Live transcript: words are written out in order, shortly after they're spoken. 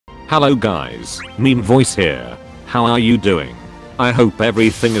Hello guys, meme voice here. How are you doing? I hope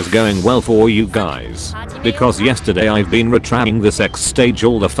everything is going well for you guys. Because yesterday I've been retrying this X stage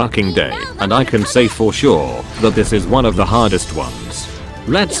all the fucking day, and I can say for sure that this is one of the hardest ones.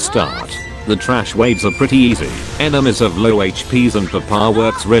 Let's start. The trash waves are pretty easy. Enemies have low HPs and Papa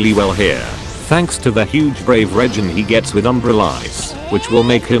works really well here. Thanks to the huge brave regen he gets with Umbrella Ice, which will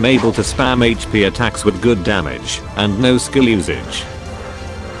make him able to spam HP attacks with good damage and no skill usage.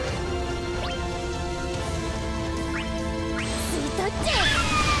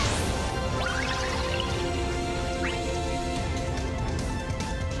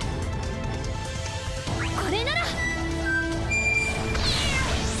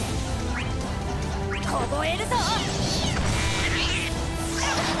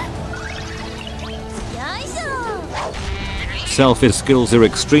 Selfie skills are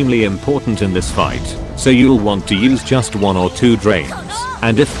extremely important in this fight, so you'll want to use just 1 or 2 drains,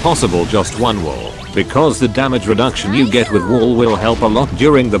 and if possible just 1 wall, because the damage reduction you get with wall will help a lot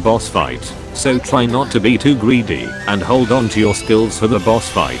during the boss fight, so try not to be too greedy and hold on to your skills for the boss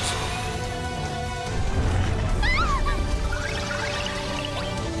fight.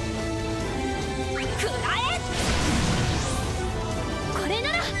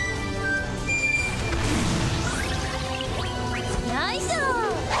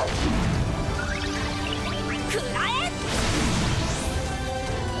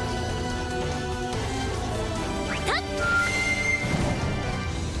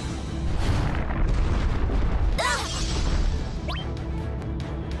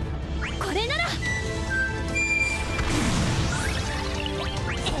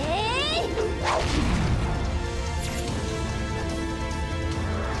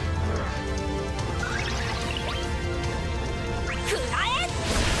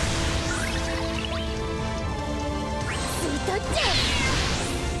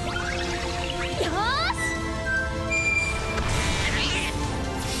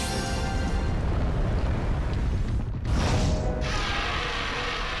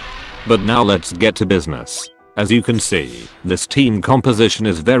 But now let's get to business. As you can see, this team composition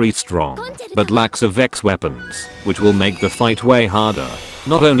is very strong, but lacks of X weapons, which will make the fight way harder.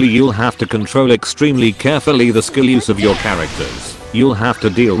 Not only you'll have to control extremely carefully the skill use of your characters, you'll have to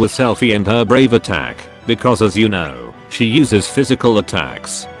deal with Selfie and her brave attack, because as you know, she uses physical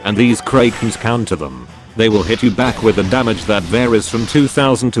attacks, and these Krakens counter them. They will hit you back with a damage that varies from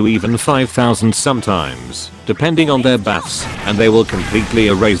 2000 to even 5000 sometimes, depending on their buffs, and they will completely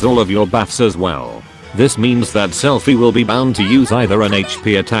erase all of your buffs as well. This means that Selfie will be bound to use either an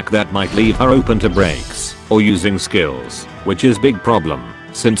HP attack that might leave her open to breaks, or using skills, which is big problem,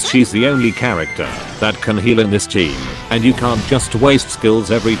 since she's the only character that can heal in this team, and you can't just waste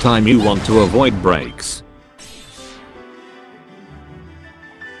skills every time you want to avoid breaks.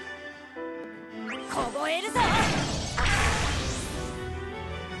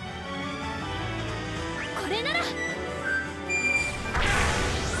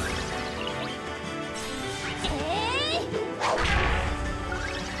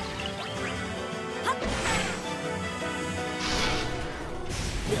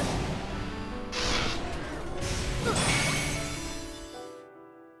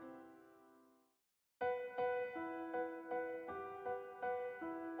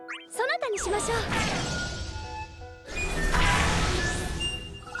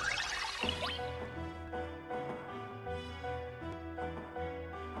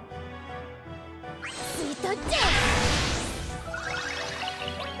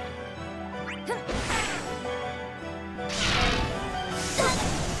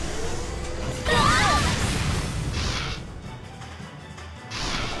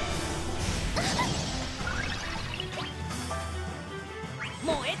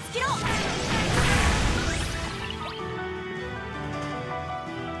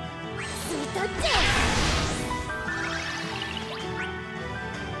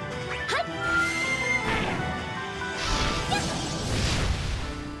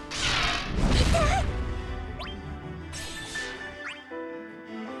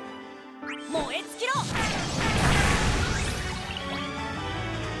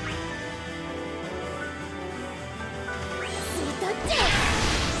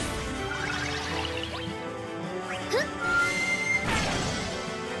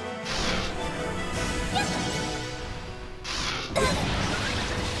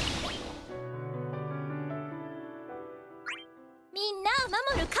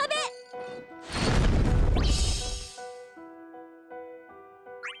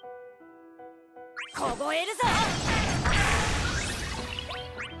凍えるぞ。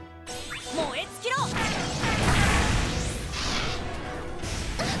燃え尽きろ。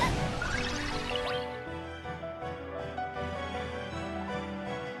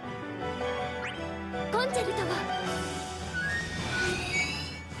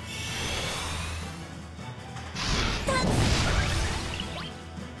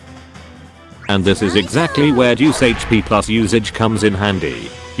And this is exactly where Deuce HP plus usage comes in handy.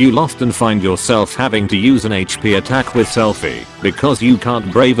 You'll often find yourself having to use an HP attack with Selfie because you can't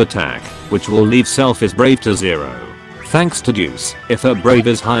brave attack, which will leave Selfie's brave to 0. Thanks to Deuce, if her brave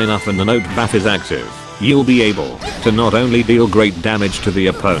is high enough and the note buff is active, you'll be able to not only deal great damage to the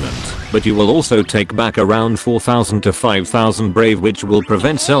opponent, but you will also take back around 4000 to 5000 brave, which will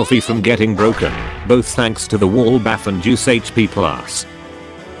prevent Selfie from getting broken, both thanks to the wall buff and Deuce HP plus.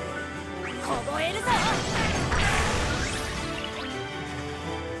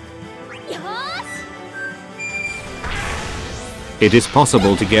 It is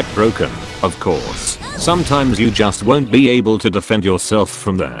possible to get broken, of course. Sometimes you just won't be able to defend yourself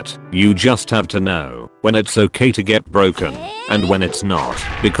from that. You just have to know when it's okay to get broken and when it's not,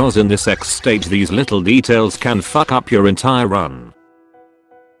 because in this X stage these little details can fuck up your entire run.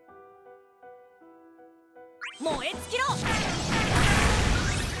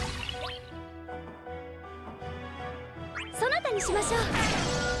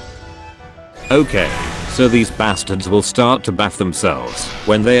 Okay, so these bastards will start to buff themselves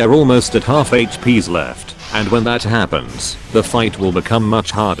when they are almost at half HPs left, and when that happens, the fight will become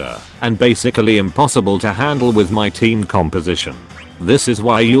much harder and basically impossible to handle with my team composition. This is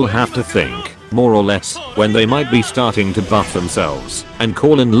why you'll have to think, more or less, when they might be starting to buff themselves and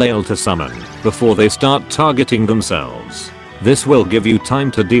call in Lael to summon before they start targeting themselves. This will give you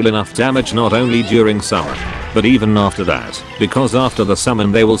time to deal enough damage not only during summon, but even after that, because after the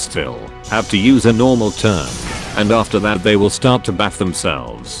summon they will still have to use a normal turn, and after that they will start to buff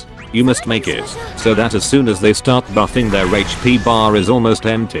themselves. You must make it so that as soon as they start buffing their HP bar is almost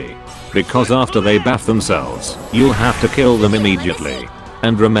empty, because after they buff themselves, you'll have to kill them immediately.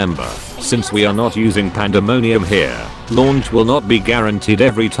 And remember, since we are not using Pandemonium here, launch will not be guaranteed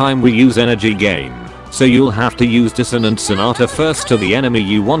every time we use energy gain. So you'll have to use Dissonant Sonata first to the enemy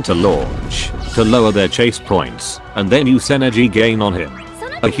you want to launch, to lower their chase points, and then use energy gain on him.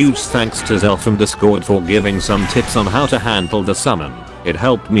 A huge thanks to Zell from Discord for giving some tips on how to handle the summon. It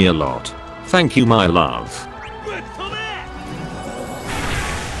helped me a lot. Thank you, my love.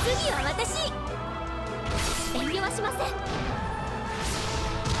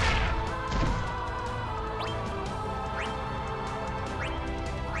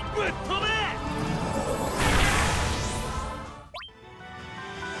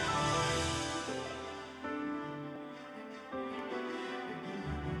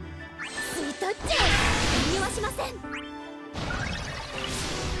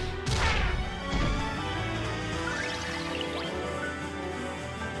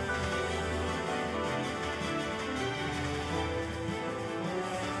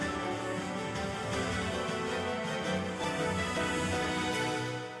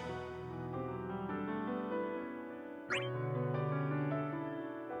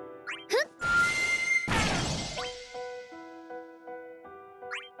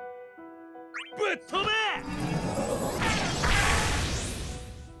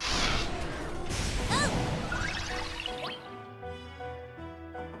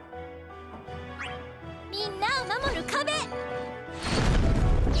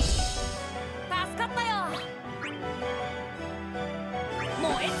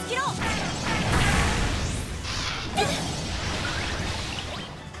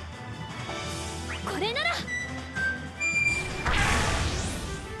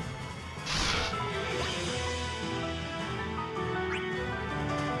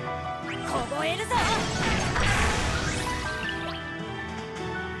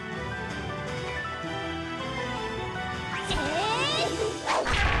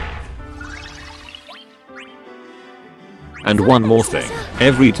 And one more thing,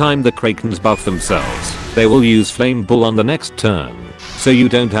 every time the Krakens buff themselves, they will use Flame Bull on the next turn, so you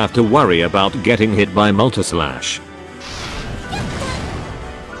don't have to worry about getting hit by Multislash.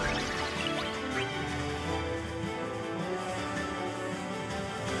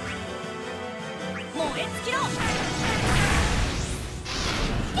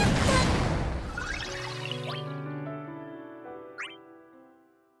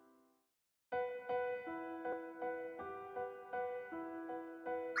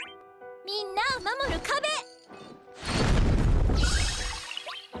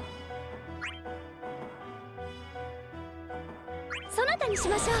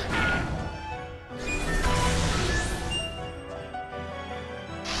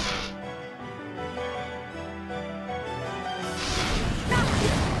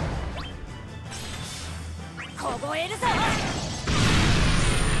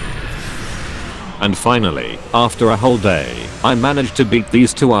 And finally, after a whole day, I managed to beat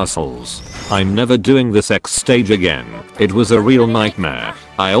these two assholes. I'm never doing this X stage again. It was a real nightmare.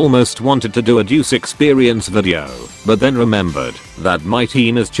 I almost wanted to do a Deuce experience video, but then remembered that my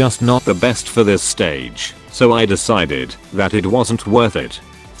team is just not the best for this stage, so I decided that it wasn't worth it.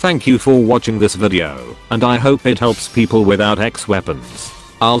 Thank you for watching this video, and I hope it helps people without X weapons.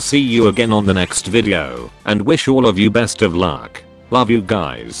 I'll see you again on the next video, and wish all of you best of luck. Love you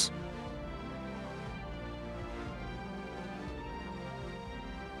guys.